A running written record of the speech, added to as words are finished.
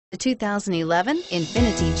The 2011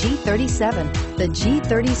 Infiniti G37. The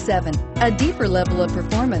G37, a deeper level of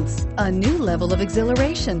performance, a new level of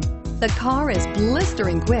exhilaration. The car is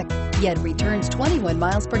blistering quick, yet returns 21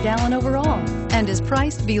 miles per gallon overall and is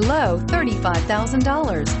priced below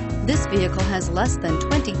 $35,000. This vehicle has less than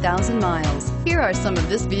 20,000 miles. Here are some of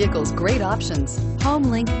this vehicle's great options: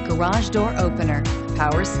 HomeLink garage door opener,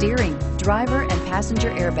 power steering, driver and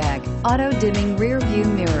passenger airbag, auto dimming rear view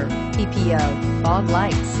mirror, PPO, fog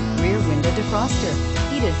lights, rear window defroster,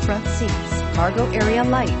 heated front seats, cargo area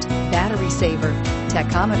light, battery saver,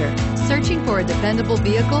 tachometer. Searching for a dependable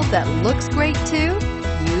vehicle that looks great too?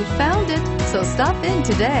 You found it, so stop in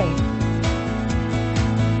today.